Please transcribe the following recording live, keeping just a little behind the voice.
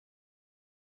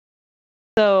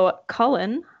So,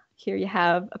 Colin, here you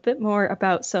have a bit more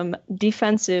about some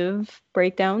defensive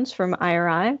breakdowns from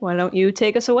IRI. Why don't you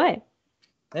take us away?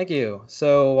 Thank you.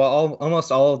 So, while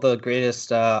almost all of the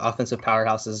greatest offensive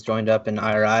powerhouses joined up in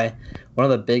IRI, one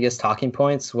of the biggest talking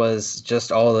points was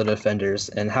just all of the defenders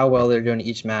and how well they're doing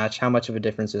each match, how much of a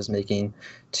difference it was making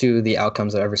to the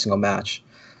outcomes of every single match.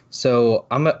 So,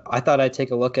 I thought I'd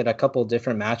take a look at a couple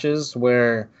different matches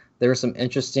where there were some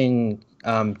interesting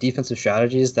defensive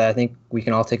strategies that I think we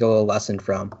can all take a little lesson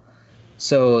from.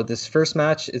 So, this first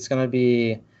match, it's going to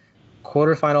be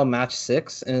quarterfinal match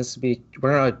six, and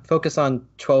we're gonna focus on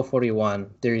 1241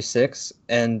 Theory 6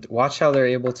 and watch how they're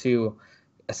able to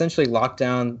essentially lock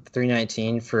down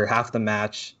 319 for half the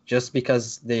match just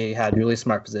because they had really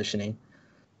smart positioning.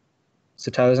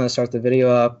 So Tyler's gonna start the video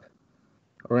up.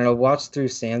 We're gonna watch through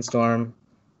Sandstorm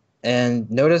and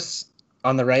notice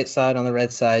on the right side, on the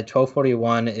red side,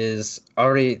 1241 is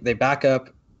already, they back up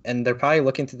and they're probably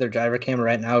looking through their driver camera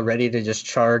right now, ready to just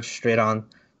charge straight on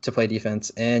to play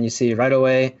defense. And you see right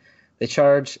away they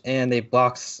charge and they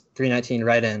blocks 319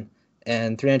 right in.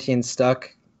 And 319's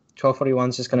stuck.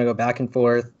 1241's just going to go back and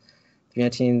forth.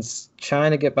 319's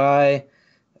trying to get by.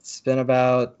 It's been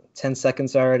about 10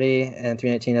 seconds already, and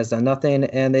 319 has done nothing,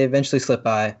 and they eventually slip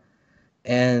by.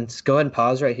 And go ahead and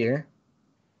pause right here.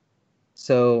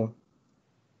 So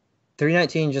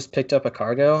 319 just picked up a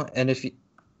cargo, and if you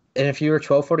were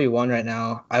 1241 right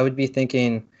now, I would be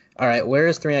thinking, all right, where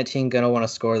is 319 going to want to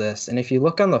score this? And if you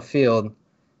look on the field,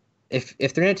 if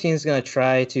 319 is going to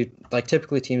try to, like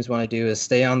typically teams want to do, is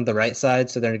stay on the right side,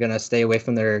 so they're going to stay away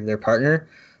from their partner.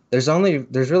 There's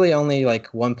really only like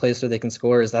one place where they can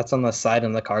score, is that's on the side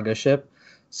on the cargo ship.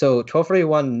 So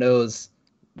 1241 knows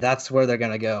that's where they're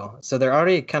going to go. So they're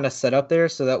already kind of set up there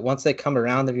so that once they come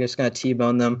around, they're just going to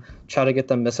T-bone them, try to get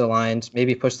them misaligned,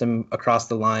 maybe push them across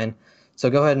the line. So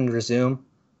go ahead and resume.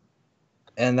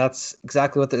 And that's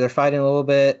exactly what they're fighting a little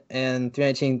bit. And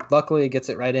 319 luckily gets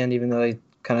it right in, even though they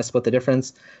kind of split the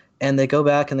difference. And they go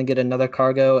back and they get another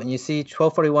cargo. And you see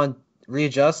 1241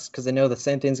 readjusts because they know the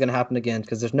same thing's going to happen again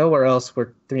because there's nowhere else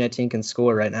where 319 can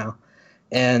score right now.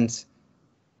 And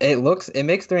it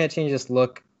makes 319 just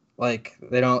look like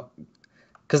they don't,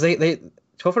 because they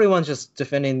 1241's just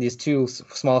defending these two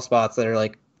small spots that are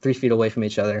like 3 feet away from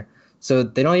each other. So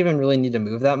they don't even really need to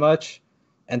move that much.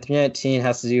 And 319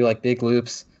 has to do like big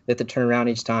loops. They have to turn around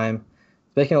each time.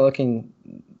 It's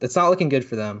not looking good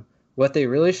for them. What they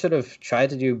really should have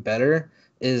tried to do better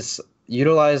is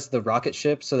utilize the rocket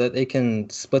ship so that they can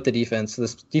split the defense. So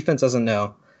this defense doesn't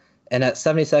know. And at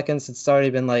 70 seconds, it's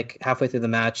already been like halfway through the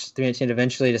match. 319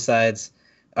 eventually decides,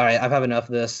 all right, I've had enough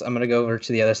of this. I'm going to go over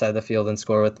to the other side of the field and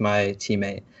score with my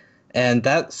teammate. And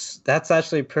that's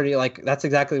actually pretty, like, that's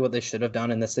exactly what they should have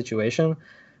done in this situation.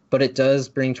 But it does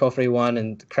bring 1241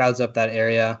 and crowds up that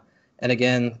area. And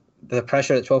again, the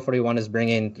pressure that 1241 is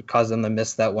bringing causes them to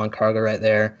miss that one cargo right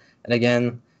there. And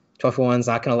again, 1241's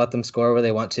not going to let them score where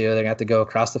they want to. They're going to have to go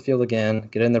across the field again,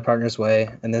 get in their partner's way.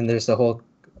 And then there's the whole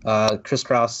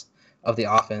crisscross of the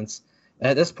offense. And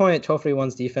at this point,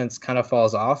 1241's defense kind of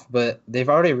falls off, but they've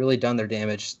already really done their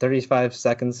damage. 35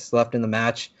 seconds left in the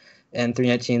match, and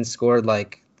 319 scored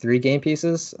like 3 game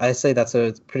pieces. I say that's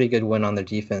a pretty good win on their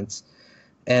defense.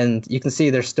 And you can see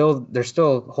they're still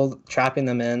trapping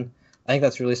them in. I think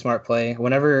that's really smart play.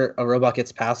 Whenever a robot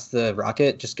gets past the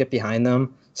rocket, just get behind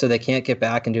them so they can't get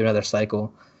back and do another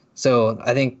cycle. So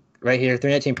I think right here,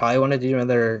 319 probably wanted to do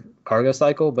another cargo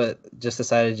cycle, but just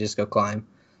decided to just go climb.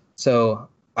 So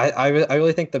I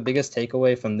really think the biggest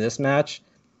takeaway from this match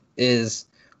is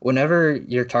whenever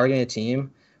you're targeting a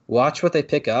team, watch what they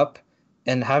pick up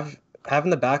and have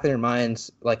in the back of their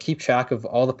minds, like keep track of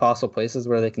all the possible places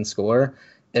where they can score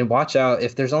and watch out.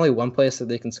 If there's only one place that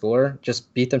they can score,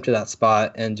 just beat them to that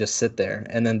spot and just sit there.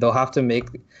 And then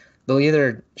they'll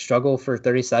either struggle for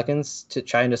 30 seconds to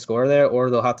trying to score there,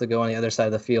 or they'll have to go on the other side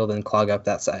of the field and clog up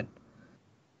that side.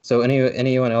 So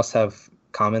anyone else have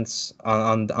comments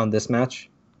on this match?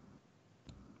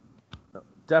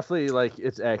 Definitely, like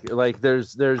it's accurate. Like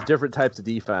there's different types of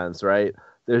defense, right?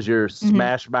 There's your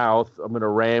smash mouth. I'm gonna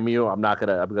ram you. I'm not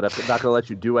gonna let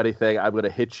you do anything. I'm gonna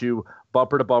hit you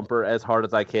bumper to bumper as hard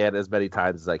as I can, as many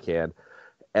times as I can.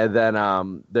 And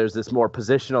then there's this more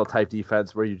positional type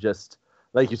defense where you just,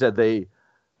 like you said,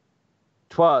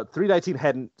 319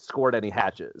 hadn't scored any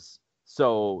hatches,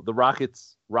 so the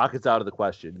rockets out of the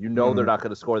question. You know they're not going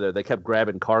to score there. They kept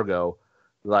grabbing cargo.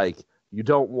 Like, you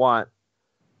don't want.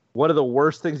 One of the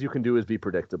worst things you can do is be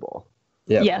predictable.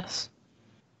 Yeah. Yes.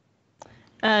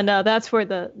 And that's where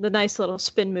the nice little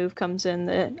spin move comes in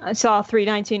that I saw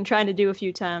 319 trying to do a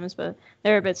few times, but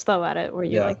they're a bit slow at it, where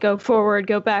you like go forward,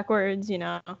 go backwards,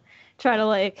 try to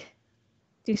like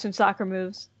do some soccer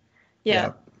moves. Yeah.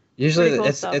 Yeah. Usually Pretty cool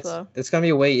it's stuff, it's though. it's gonna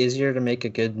be way easier to make a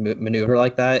good maneuver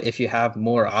like that if you have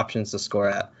more options to score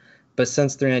at. But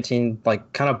since 319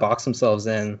 like kind of boxed themselves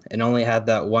in and only had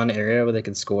that one area where they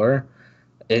could score,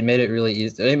 it made it really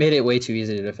easy. It made it way too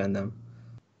easy to defend them.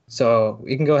 So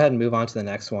we can go ahead and move on to the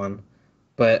next one.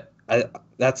 But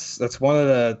that's one of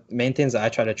the main things that I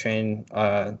try to train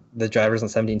the drivers on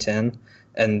 1710,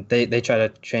 and they try to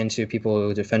train to people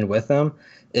who defend with them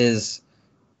is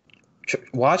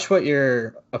watch what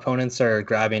your opponents are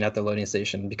grabbing at the loading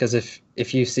station, because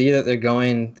if you see that they're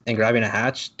going and grabbing a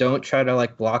hatch, don't try to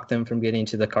like block them from getting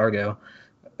to the cargo.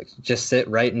 Just sit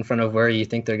right in front of where you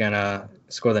think they're gonna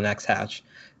score the next hatch,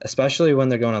 especially when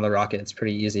they're going on the rocket. It's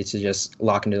pretty easy to just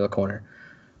lock into the corner.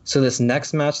 So this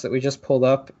next match that we just pulled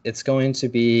up, it's going to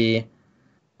be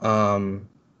a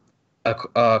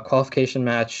qualification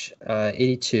match,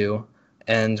 82,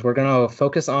 and we're going to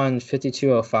focus on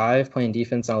 5205 playing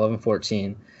defense on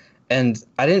 1114. And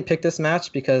I didn't pick this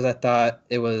match because I thought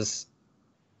it was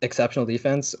exceptional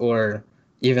defense or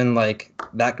even like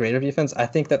that great of defense. I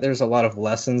think that there's a lot of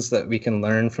lessons that we can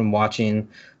learn from watching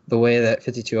the way that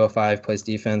 5205 plays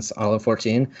defense on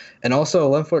 1114. And also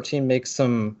 1114 makes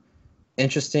some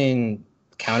interesting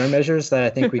countermeasures that I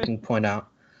think we can point out.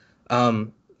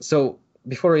 So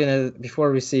before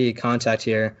we see contact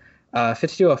here,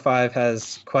 5205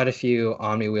 has quite a few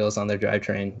Omni wheels on their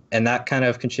drivetrain, and that kind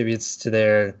of contributes to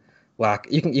their lack.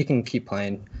 You can keep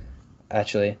playing,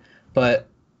 actually, but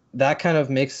that kind of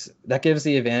gives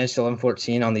the advantage to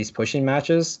 1114 on these pushing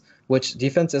matches, which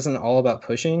defense isn't all about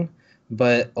pushing,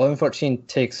 but 1114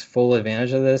 takes full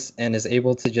advantage of this and is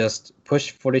able to just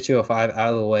push 4205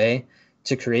 out of the way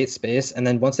to create space, and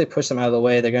then once they push them out of the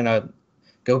way, they're gonna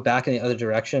go back in the other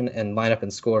direction and line up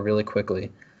and score really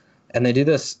quickly. And they do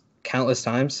this countless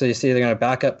times. So you see they're going to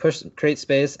back up, push, create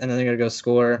space, and then they're going to go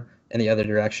score in the other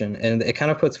direction. And it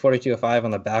kind of puts 4205 on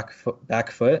the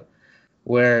back foot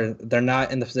where they're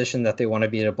not in the position that they want to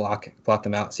be to block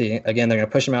them out. See, again, they're going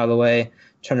to push them out of the way,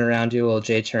 turn around, do a little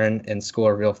J-turn, and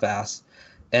score real fast.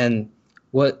 And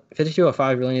what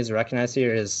 5205 really needs to recognize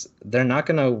here is they're not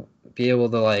going to be able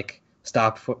to like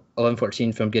stop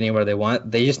 1114 from getting where they want.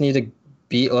 They just need to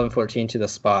beat 1114 to the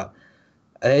spot.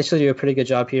 I actually do a pretty good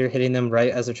job here, hitting them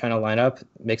right as they're trying to line up,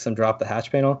 makes them drop the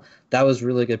hatch panel. That was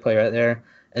really good play right there.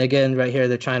 And again, right here,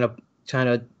 they're trying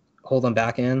to hold them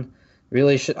back in.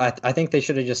 Really, I think they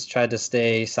should have just tried to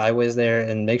stay sideways there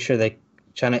and make sure they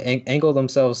trying to angle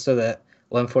themselves so that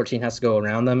 1114 has to go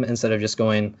around them instead of just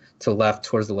going to left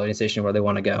towards the loading station where they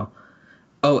want to go.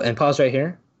 Oh, and pause right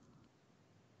here.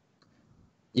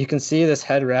 You can see this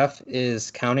head ref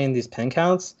is counting these pin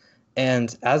counts.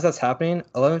 And as that's happening,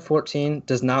 1114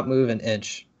 does not move an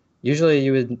inch. Usually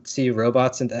you would see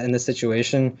robots in this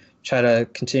situation try to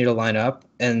continue to line up,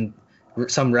 and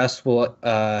some refs will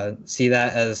see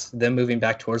that as them moving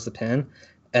back towards the pin,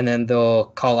 and then they'll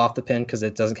call off the pin because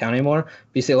it doesn't count anymore.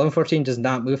 But you see 1114 does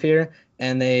not move here,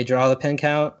 and they draw the pin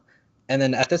count. And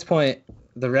then at this point,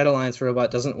 the Red Alliance robot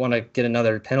doesn't want to get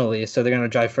another penalty, so they're going to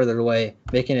drive further away,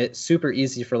 making it super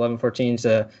easy for 1114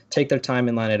 to take their time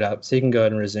and line it up. So you can go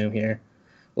ahead and resume here.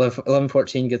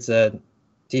 1114 gets a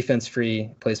defense-free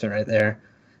placement right there,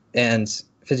 and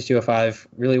 5205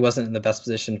 really wasn't in the best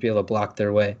position to be able to block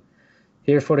their way.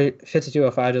 Here,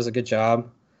 5205 does a good job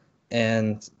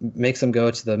and makes them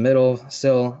go to the middle.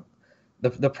 Still,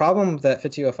 the problem that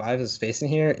 5205 is facing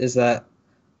here is that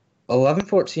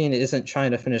 1114 isn't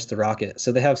trying to finish the rocket,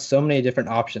 so they have so many different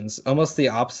options, almost the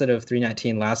opposite of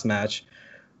 319 last match,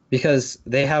 because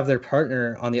they have their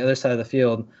partner on the other side of the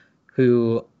field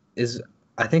who is,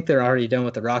 I think they're already done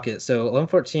with the rocket. So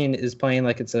 1114 is playing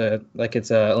like it's a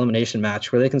elimination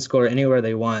match where they can score anywhere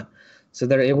they want. So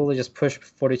they're able to just push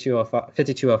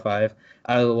 5205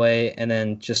 out of the way and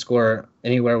then just score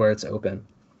anywhere where it's open.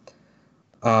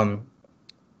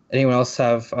 Anyone else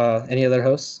have any other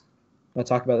hosts want to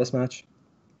talk about this match?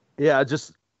 Yeah,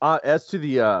 just as to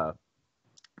the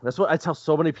that's what I tell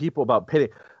so many people about pitting.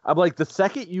 I'm like, the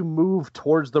second you move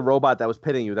towards the robot that was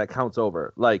pitting you, that counts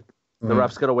over. Like, the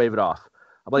ref's gonna wave it off.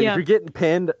 I'm like, if you're getting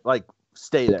pinned, like,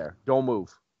 stay there, don't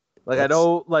move. Like, I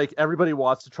know, like, everybody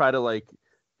wants to try to like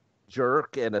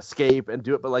jerk and escape and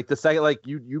do it, but like the second like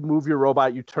you move your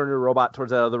robot, you turn your robot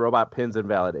towards that other robot, pin's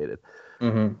invalidated.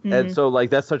 And so like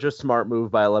that's such a smart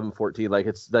move by 1114. Like,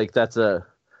 it's like that's a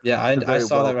I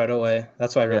saw that right away.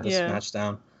 That's why I wrote this match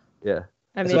down. Yeah.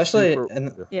 I mean, Especially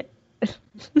yeah.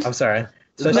 I'm sorry.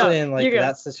 Especially in like you're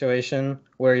that situation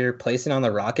where you're placing on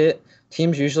the rocket,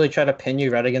 teams usually try to pin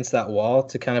you right against that wall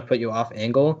to kind of put you off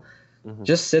angle.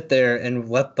 Just sit there and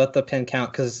let the pin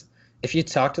count, because if you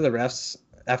talk to the refs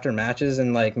after matches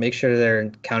and like make sure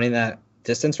they're counting that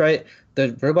distance right,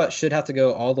 the robot should have to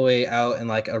go all the way out and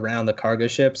like around the cargo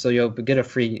ship, so you'll get a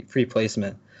free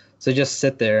placement. So just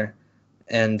sit there,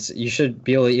 and you should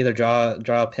be able to either draw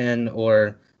a pin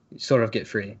or sort of get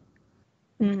free.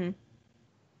 Mm-hmm.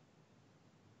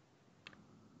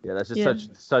 Yeah, that's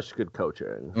just such good coaching.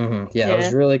 Mm-hmm. Yeah, it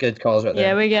was really good calls right there.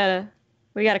 Yeah,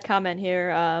 we got a comment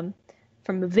here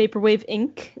from Vaporwave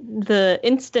Inc. The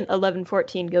instant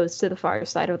 1114 goes to the far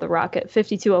side of the rocket,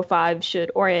 5205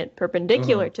 should orient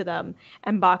perpendicular to them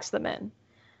and box them in.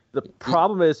 The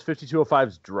problem is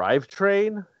 5205's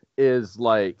drivetrain is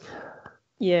like...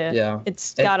 Yeah.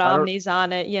 It's got Omnis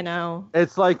on it, you know.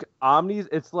 It's like Omnis.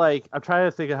 It's like, I'm trying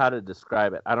to think of how to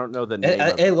describe it. I don't know the name.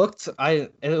 It looked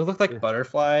like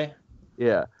Butterfly.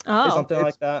 Yeah. Oh. Something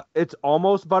like that. It's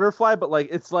almost Butterfly, but like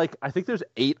it's like I think there's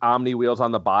 8 Omni wheels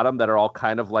on the bottom that are all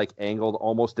kind of like angled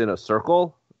almost in a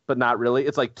circle, but not really.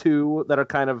 It's like 2 that are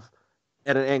kind of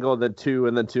at an angle, and then 2,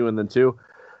 and then 2, and then 2.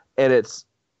 And it's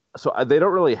so they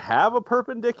don't really have a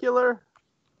perpendicular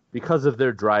because of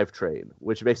their drivetrain,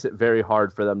 which makes it very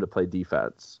hard for them to play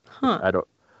defense. Huh. I don't.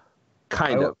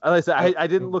 Kind of. Like I said, I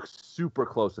didn't look super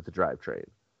close at the drivetrain.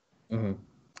 Mm-hmm.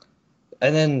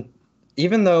 And then,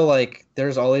 even though like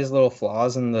there's all these little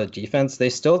flaws in the defense, they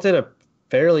still did a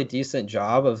fairly decent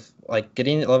job of like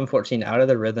getting 1114 out of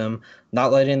the rhythm,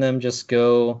 not letting them just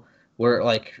go where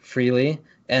like freely.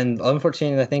 And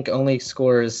 1114, I think, only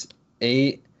scores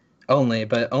 8. Only 8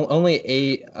 only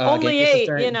 8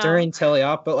 during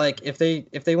teleop, but like if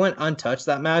they went untouched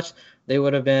that match, they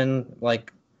would have been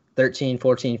like 13,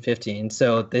 14, 15.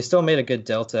 So they still made a good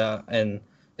delta and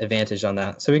advantage on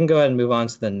that. So we can go ahead and move on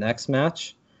to the next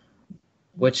match,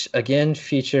 which again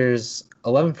features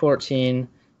 11-14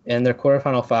 in their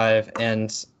quarterfinal 5.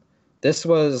 And this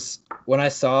was, when I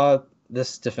saw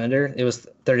this defender, it was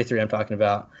 33 I'm talking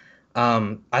about.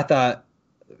 I thought,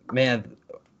 man,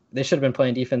 they should have been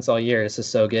playing defense all year. This is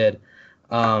so good.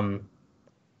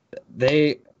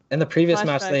 They in the previous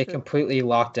match they completely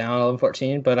locked down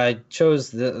 11-14, but I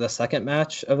chose the second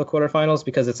match of the quarterfinals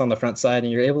because it's on the front side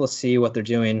and you're able to see what they're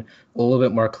doing a little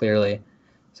bit more clearly.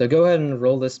 So go ahead and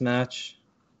roll this match.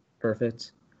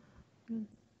 Perfect.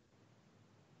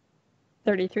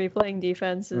 33 playing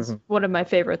defense is one of my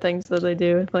favorite things that they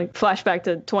do. Like flashback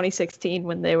to 2016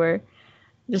 when they were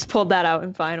just pulled that out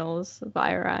in finals of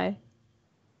IRI.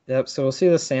 Yep, so we'll see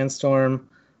the Sandstorm,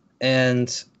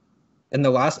 and in the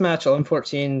last match,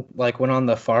 11-14 like went on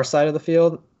the far side of the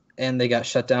field, and they got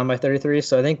shut down by 33.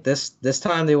 So I think this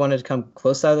time they wanted to come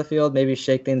close side of the field, maybe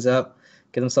shake things up,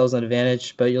 give themselves an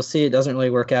advantage. But you'll see it doesn't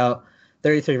really work out.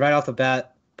 33 right off the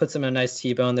bat puts them in a nice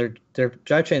T-bone. Their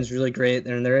drivetrain is really great,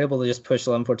 and they're able to just push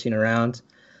 11-14 around.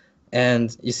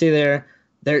 And you see they're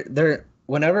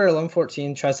whenever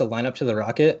 11-14 tries to line up to the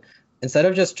rocket, instead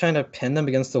of just trying to pin them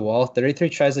against the wall, 33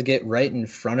 tries to get right in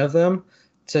front of them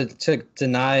to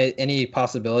deny any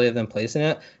possibility of them placing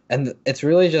it. And it's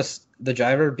really just the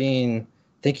driver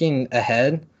thinking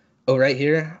ahead. Oh, right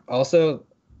here. Also,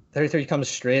 33 comes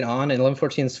straight on, and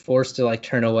 11-14 is forced to like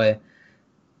turn away.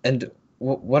 And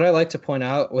what I like to point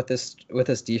out with this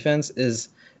defense is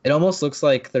it almost looks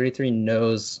like 33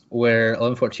 knows where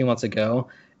 11-14 wants to go,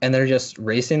 and they're just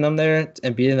racing them there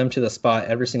and beating them to the spot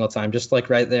every single time, just like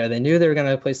right there. They knew they were going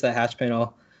to place that hatch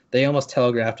panel. They almost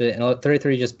telegraphed it, and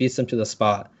 33 just beats them to the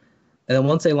spot. And then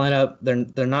once they line up,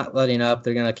 they're not letting up.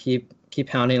 They're going to keep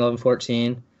pounding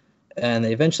 11-14, and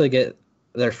they eventually get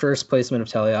their first placement of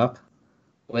teleop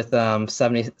with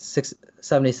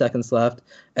 70 seconds left.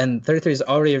 And 33 is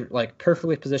already like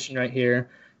perfectly positioned right here,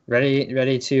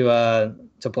 ready to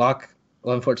block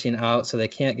 11-14 out, so they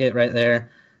can't get right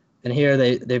there. And here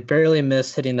they barely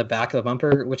miss hitting the back of the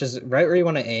bumper, which is right where you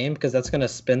want to aim because that's going to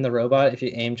spin the robot if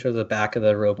you aim toward the back of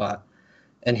the robot.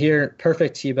 And here,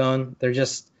 perfect T-bone. They're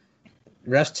just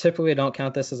refs typically don't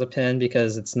count this as a pin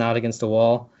because it's not against a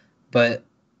wall, but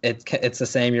it's the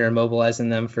same. You're immobilizing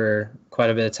them for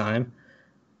quite a bit of time,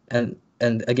 and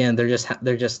again they're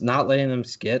just not letting them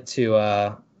get to.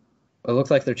 It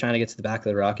looks like they're trying to get to the back of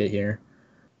the rocket here.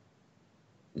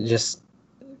 Just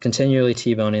continually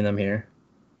T-boning them here.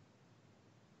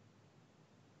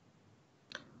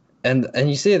 And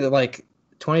you see that like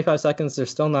 25 seconds, they're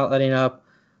still not letting up.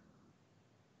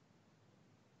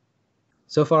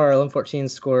 So far, 11-14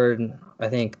 scored, I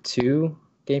think, 2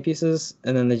 game pieces,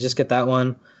 and then they just get that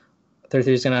one.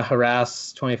 33 is going to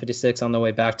harass 2056 on the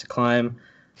way back to climb,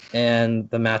 and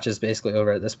the match is basically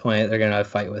over at this point. They're going to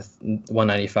fight with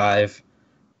 195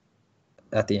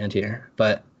 at the end here.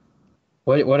 But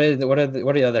what do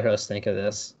the other hosts think of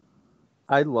this?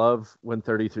 I love when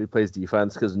 33 plays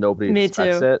defense because nobody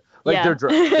expects it. Like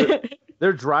yeah.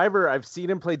 their driver, I've seen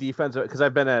him play defense because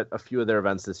I've been at a few of their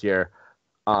events this year.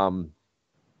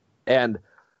 And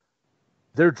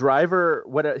their driver,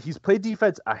 he's played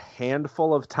defense a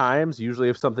handful of times. Usually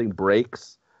if something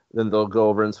breaks, then they'll go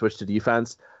over and switch to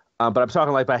defense. But I'm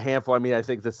talking like by handful. I mean, I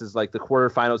think this is like the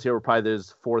quarterfinals here were probably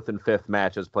his 4th and 5th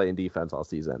matches playing defense all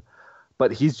season.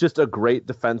 But he's just a great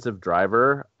defensive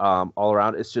driver all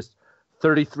around. It's just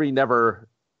 33 never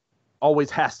always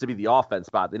has to be the offense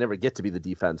spot. They never get to be the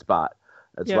defense spot.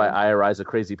 That's why IRI is a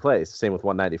crazy place. Same with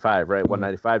 195, right?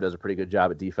 195 does a pretty good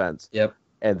job at defense. Yep.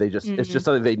 And they just it's just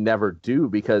something they never do,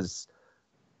 because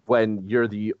when you're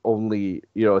the only,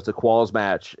 it's a quals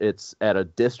match, it's at a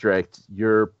district,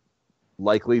 you're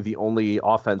likely the only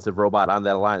offensive robot on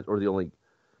that alliance, or the only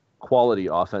quality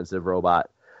offensive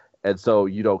robot. And so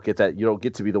you don't get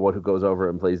to be the one who goes over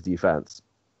and plays defense.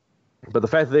 But the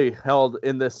fact that they held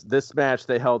in this match,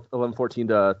 they held 11-14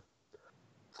 to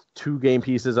 2 game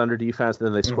pieces under defense, and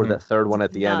then they scored that third one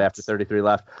at the end after 33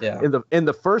 left. Yeah. In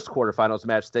the first quarterfinals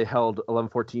match, they held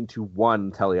 11-14 to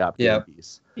 1 teleop game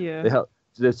piece. Yeah. They held,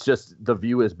 it's just the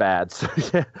view is bad. So,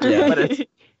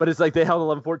 but it's like they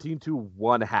held 11-14 to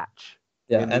 1 hatch.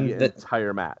 Yeah, in the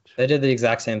entire match. They did the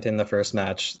exact same thing in the first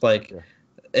match. Like,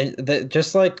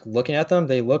 just like looking at them,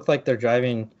 they look like they're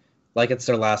driving like it's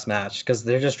their last match, because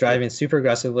they're just driving super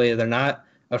aggressively. They're not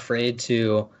afraid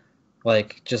to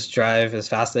like just drive as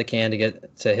fast as they can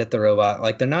to hit the robot.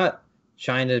 Like, they're not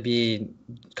trying to be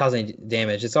causing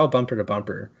damage. It's all bumper to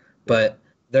bumper, but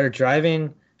they're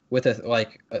driving with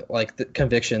the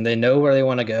conviction. They know where they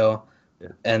want to go,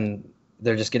 and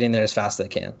they're just getting there as fast as they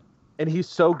can. And he's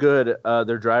so good.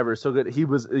 Their driver is so good.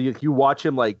 You watch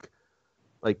him like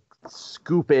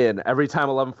scoop in every time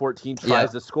 11-14 tries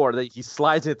to score. He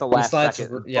slides it at the last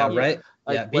second. Yeah, right.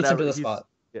 Beats him to the spot.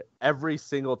 Every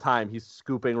single time he's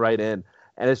scooping right in.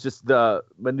 And it's just the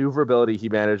maneuverability he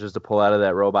manages to pull out of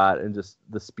that robot, and just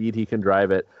the speed he can drive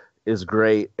it is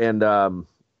great. And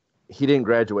he didn't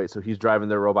graduate, so he's driving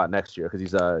their robot next year, because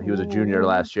he was a junior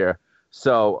last year.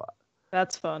 So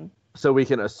that's fun. So we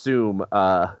can assume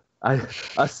I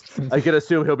can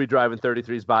assume he'll be driving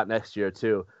 33's bot next year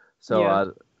too.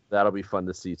 So that'll be fun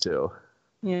to see too.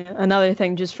 Yeah, another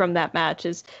thing just from that match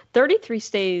is 33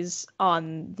 stays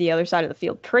on the other side of the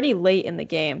field pretty late in the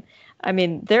game. I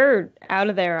mean, they're out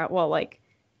of there at,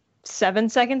 7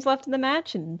 seconds left in the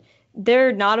match, and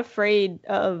they're not afraid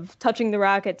of touching the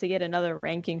rocket to get another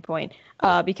ranking point,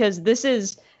 because this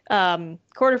is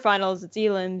quarterfinals, it's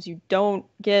elims. You don't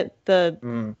get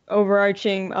the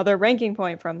overarching other ranking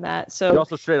point from that. So you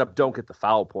also straight up don't get the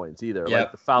foul points either. Yeah.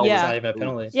 Like the foul is not even a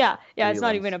penalty. Yeah, it's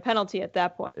not even a penalty at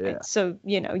that point. Yeah. So,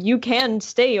 you can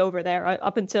stay over there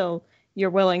up until you're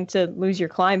willing to lose your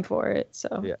climb for it.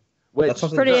 So Which,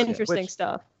 pretty interesting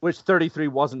stuff. Which 33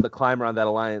 wasn't the climber on that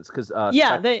alliance,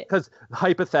 because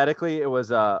hypothetically it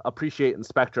was Appreciate and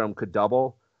Spectrum could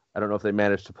double. I don't know if they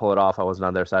managed to pull it off. I wasn't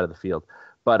on their side of the field.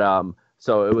 But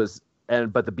so it was,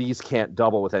 but the Bees can't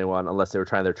double with anyone unless they were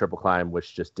trying their triple climb,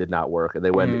 which just did not work. And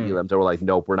they went to elims. They were like,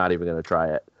 nope, we're not even going to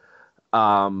try it.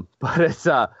 But it's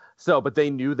but they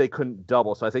knew they couldn't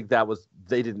double. So I think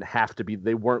they didn't have to be.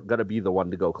 They weren't going to be the one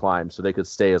to go climb, so they could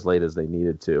stay as late as they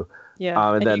needed to.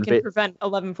 Yeah, and then you can prevent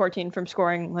 11-14 from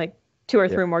scoring like 2 or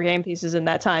 3 more game pieces in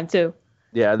that time too.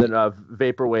 Yeah, and then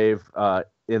Vaporwave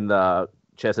in the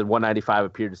chat said 195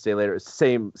 appeared to stay later.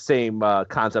 Same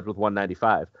concept with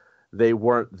 195. They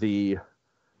weren't the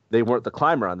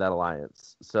climber on that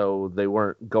alliance, so they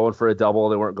weren't going for a double.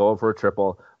 They weren't going for a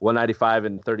triple. 195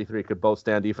 and 33 could both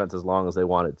stand defense as long as they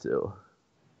wanted to.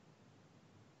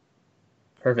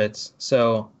 Perfect.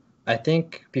 So I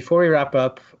think before we wrap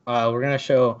up, we're going to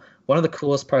show one of the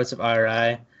coolest parts of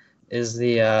IRI is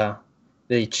the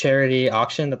charity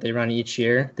auction that they run each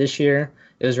year. This year,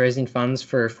 it was raising funds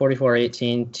for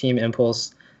 4418 Team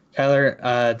Impulse. Tyler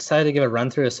decided to give a run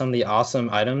through of some of the awesome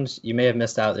items you may have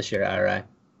missed out this year at IRI.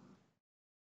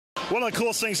 One of the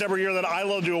coolest things every year that I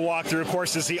love to do a walkthrough, of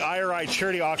course, is the IRI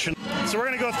charity auction. So we're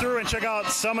going to go through and check out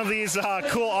some of these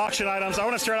cool auction items. I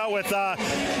want to start out with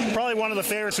probably one of the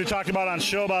favorites we talked about on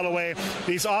show, by the way.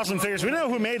 These awesome figures. We don't know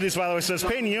who made these, by the way. So it's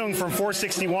Peyton Young from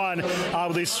 461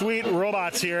 with these sweet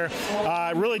robots here.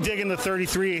 Really digging the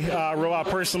 33 robot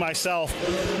personally myself.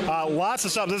 Lots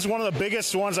of stuff. This is one of the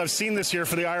biggest ones I've seen this year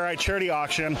for the IRI charity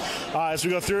auction. As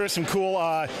we go through, some cool,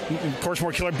 of course,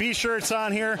 more Killer Bee shirts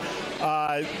on here.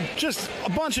 Just a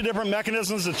bunch of different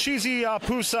mechanisms. The cheesy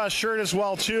Pusa shirt as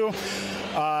well, too.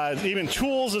 even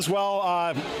tools as well.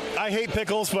 I hate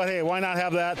pickles, but hey, why not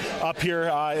have that up here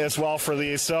as well for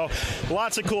these? So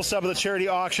lots of cool stuff at the charity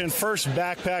auction. First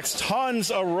backpacks,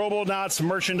 tons of Robonauts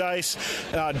merchandise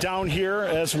down here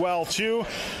as well too.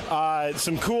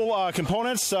 Some cool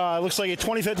components. Looks like a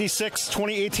 2056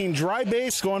 2018 dry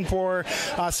base going for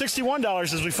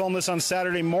 $61 as we film this on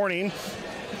Saturday morning.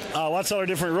 Lots of other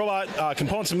different robot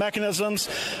components and mechanisms.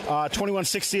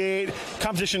 2168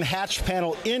 competition hatch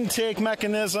panel intake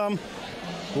mechanism.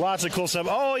 Lots of cool stuff.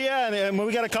 Oh, yeah, and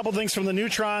we got a couple things from the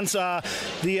Neutrons.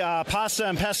 The pasta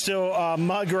and pesto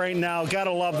mug right now.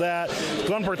 Gotta love that.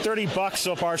 Going for $30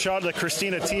 so far. Shout out to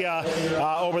Christina Tia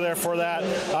over there for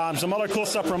that. Some other cool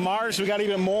stuff from Mars. We got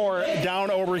even more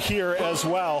down over here as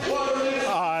well.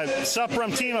 Stuff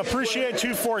from Team Appreciate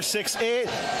 2468.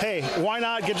 Hey, why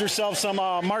not get yourself some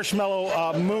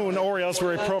marshmallow moon Oreos?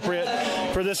 Very appropriate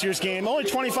for this year's game. Only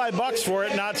 $25 for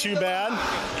it. Not too bad.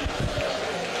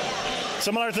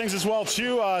 Some other things as well,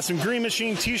 too. Some Green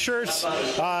Machine T-shirts.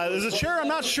 There's a chair. I'm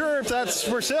not sure if that's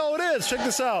for sale. It is. Check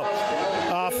this out.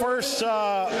 First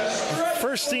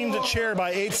themed chair by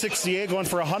 868, going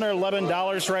for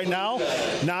 $111 right now.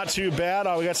 Not too bad.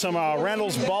 We got some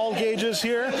Randall's ball gauges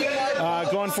here,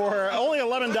 going for only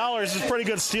 $11. Is a pretty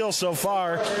good steal so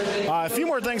far. A few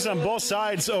more things on both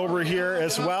sides over here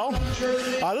as well.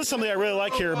 This is something I really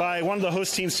like here by one of the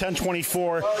host teams,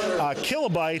 1024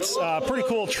 kilobytes. Pretty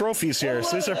cool trophies here.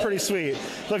 So these are pretty sweet.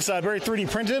 Looks very 3D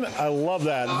printed. I love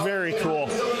that. Very cool.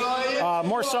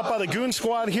 More stuff by the Goon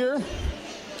Squad here.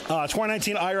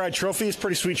 2019 IRI trophies,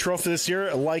 pretty sweet trophy this year.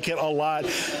 I like it a lot.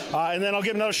 And then I'll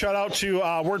give another shout out to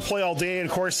Wordplay All Day, and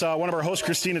of course one of our hosts,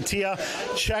 Christina Tia.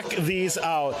 Check these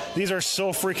out. These are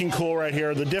so freaking cool right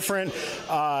here. The different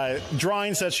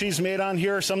drawings that she's made on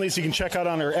here. Some of these you can check out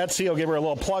on her Etsy. I'll give her a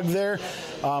little plug there.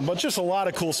 But just a lot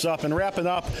of cool stuff. And wrapping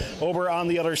up over on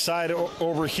the other side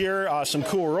over here, some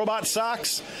cool robot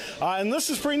socks. And this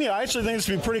is pretty neat. I actually think this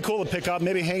would be pretty cool to pick up,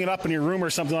 maybe hang it up in your room or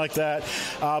something like that.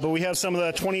 But we have some of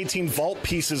the 2018 vault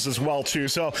pieces as well too.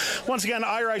 So once again,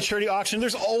 IRI charity auction.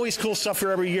 There's always cool stuff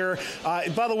here every year.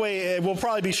 By the way, we'll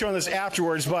probably be showing this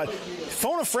afterwards, but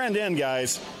phone a friend in,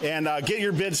 guys, and get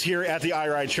your bids here at the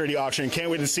IRI charity auction.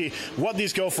 Can't wait to see what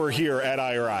these go for here at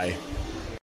IRI.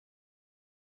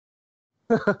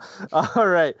 All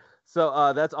right.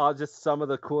 So that's all just some of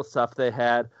the cool stuff they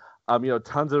had.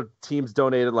 Tons of teams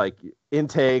donated like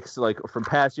intakes, like from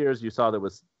past years. You saw there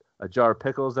was a jar of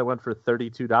pickles that went for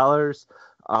 $32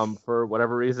 for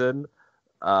whatever reason.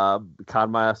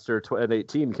 Conmaster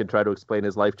 2018 can try to explain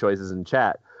his life choices in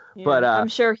chat. Yeah, but I'm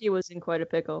sure he was in quite a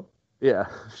pickle. Yeah.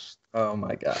 Oh,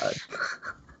 my God.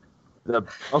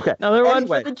 Okay. Another one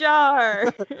for the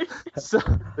jar. So,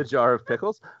 the jar of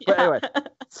pickles. But anyway,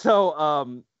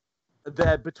 so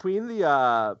that between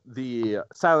the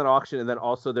silent auction and then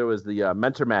also there was the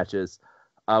mentor matches,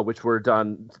 which were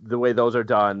done, the way those are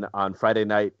done on Friday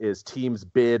night is teams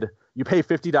bid, you pay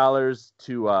 $50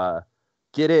 to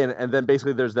get in, and then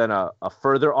basically there's then a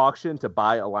further auction to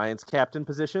buy alliance captain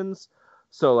positions.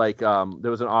 So like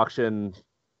there was an auction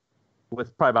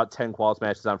with probably about 10 quals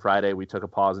matches on Friday. We took a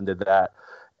pause and did that.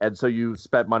 And so you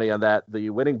spent money on that. The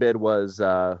winning bid was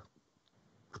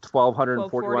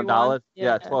 $1,241.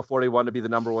 Yeah, $1,241 to be the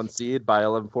number one seed by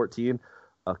 11-14.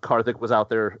 Karthik was out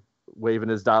there waving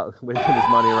his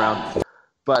money around.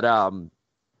 But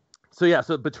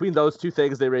so between those two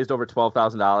things, they raised over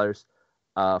 $12,000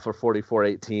 for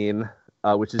 4418,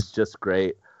 which is just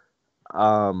great.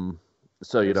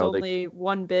 There's only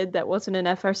one bid that wasn't an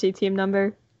FRC team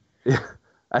number. Yeah,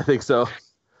 I think so.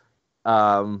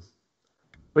 But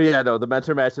yeah, no, the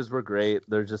mentor matches were great.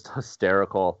 They're just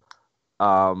hysterical.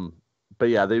 But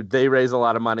yeah, they raise a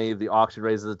lot of money. The auction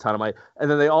raises a ton of money.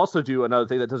 And then they also do another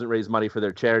thing that doesn't raise money for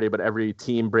their charity, but every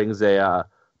team brings a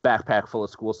backpack full of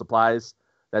school supplies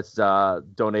that's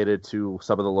donated to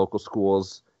some of the local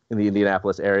schools in the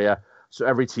Indianapolis area. So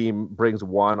every team brings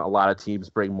one. A lot of teams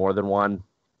bring more than one.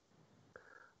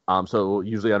 So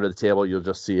usually under the table, you'll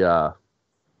just see a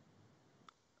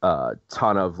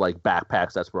ton of like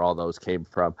backpacks. That's where all those came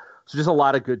from. So just a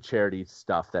lot of good charity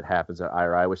stuff that happens at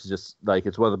IRI, which is just like,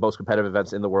 it's one of the most competitive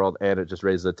events in the world, and it just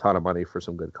raises a ton of money for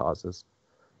some good causes.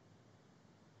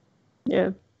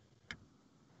 Yeah.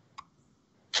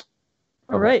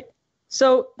 All right.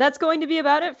 So that's going to be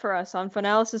about it for us on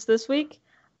FUNalysis this week.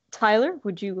 Tyler,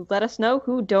 would you let us know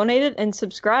who donated and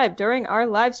subscribed during our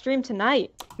live stream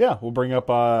tonight? Yeah, we'll bring up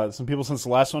some people since the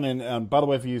last one. And by the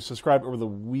way, if you subscribed over the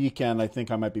weekend, I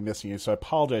think I might be missing you, so I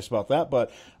apologize about that.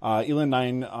 But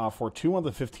Elin9421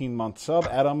 with a 15-month sub,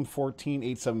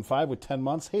 Adam14875 with 10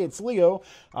 months. Hey, it's Leo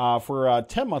for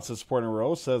 10 months of support in a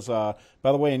row. Says, by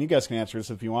the way, and you guys can answer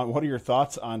this if you want, what are your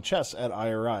thoughts on chess at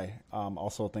IRI?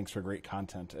 Also, thanks for great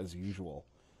content as usual.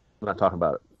 I'm not talking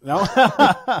about it. No,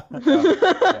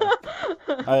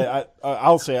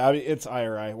 I'll say it's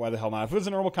IRI. Why the hell not? If it was a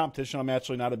normal competition, I'm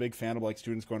actually not a big fan of like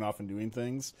students going off and doing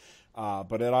things.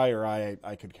 But at IRI,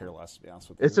 I could care less. To be honest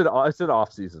with you, it's an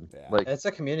off season. Yeah. Like it's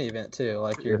a community event too.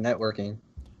 Like you're networking.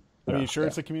 Are you sure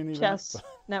it's a community Chess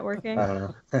event? networking. I don't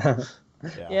know.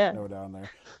 Yeah, no down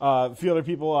there. A few other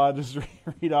people just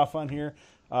read off on here.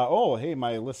 Hey,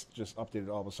 my list just updated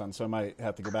all of a sudden, so I might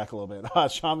have to go back a little bit.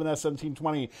 Sean Vanessa,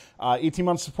 1720,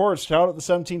 18-month support. Shout out to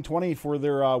 1720 for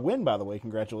their win, by the way.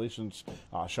 Congratulations,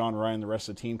 Sean, Ryan, the rest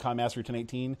of the team. Master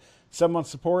 1018, 7-month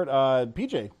support.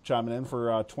 PJ chiming in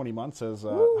for 20 months. Says,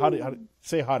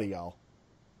 say howdy, y'all.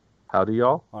 Howdy,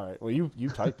 y'all. All right. Well, you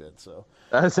typed it, so.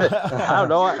 That's it. I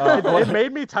don't know. It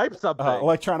made me type something.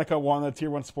 Electronica 1, the Tier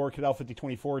 1 support. Cadell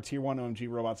 5024, Tier 1 OMG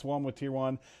Robots 1 with Tier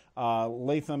 1.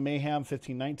 Latham Mayhem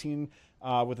 1519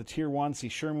 with a Tier 1. C.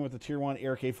 Sherman with a Tier 1.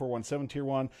 Eric A417 Tier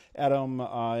 1. Adam,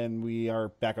 and we are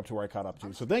back up to where I caught up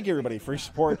to. So thank you, everybody, for your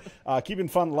support. Keeping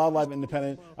fun, loud, live,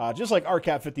 independent, just like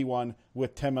RCAT51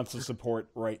 with 10 months of support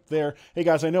right there. Hey,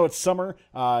 guys, I know it's summer,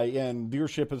 and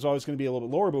viewership is always going to be a little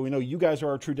bit lower, but we know you guys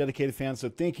are our true dedicated fans, so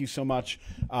thank you so much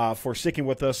for sticking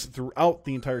with us throughout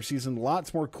the entire season.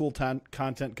 Lots more cool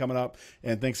content coming up,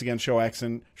 and thanks again, Show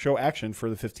Action, for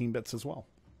the 15 bits as well.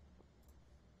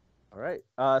 All right.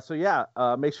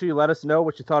 Make sure you let us know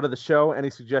what you thought of the show. Any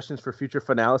suggestions for future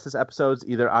FUNalysis episodes,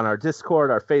 either on our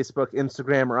Discord, our Facebook,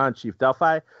 Instagram, or on Chief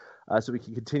Delphi, so we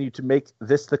can continue to make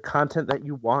this the content that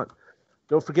you want.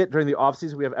 Don't forget, during the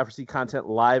off-season, we have FRC content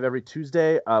live every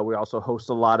Tuesday. We also host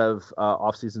a lot of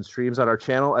off-season streams on our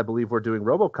channel. I believe we're doing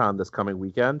RoboCon this coming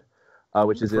weekend,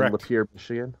 which is Correct. in Lapeer,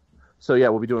 Michigan. So, yeah,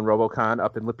 we'll be doing RoboCon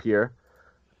up in Lapeer.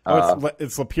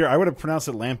 It's Lapeer. I would have pronounced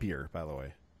it Lampier, by the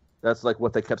way. That's like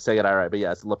what they kept saying at IRI, but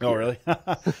yeah, it's Lapeer. Oh, really?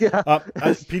 Yeah.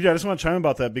 PJ, I just want to chime in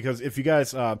about that because if you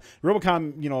guys,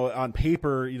 RoboCon, on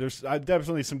paper, there's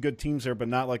definitely some good teams there, but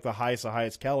not like the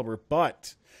highest caliber.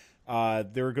 But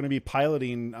they're going to be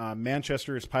piloting,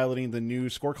 Manchester is piloting the new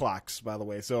score clocks, by the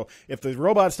way. So if the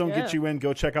robots don't get you in,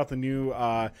 go check out the new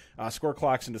score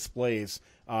clocks and displays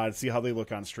to see how they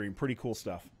look on stream. Pretty cool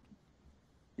stuff.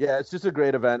 Yeah, it's just a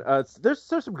great event. There's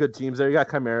some good teams there. You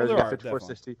got Chimeras, you got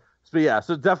 5460. But yeah,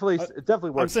 so it definitely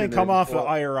works. I'm saying come off the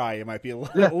IRI. It might be a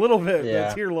little bit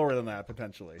a tier lower than that,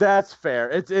 potentially. That's fair.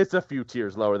 It's a few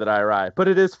tiers lower than IRI, but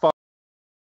it is fun.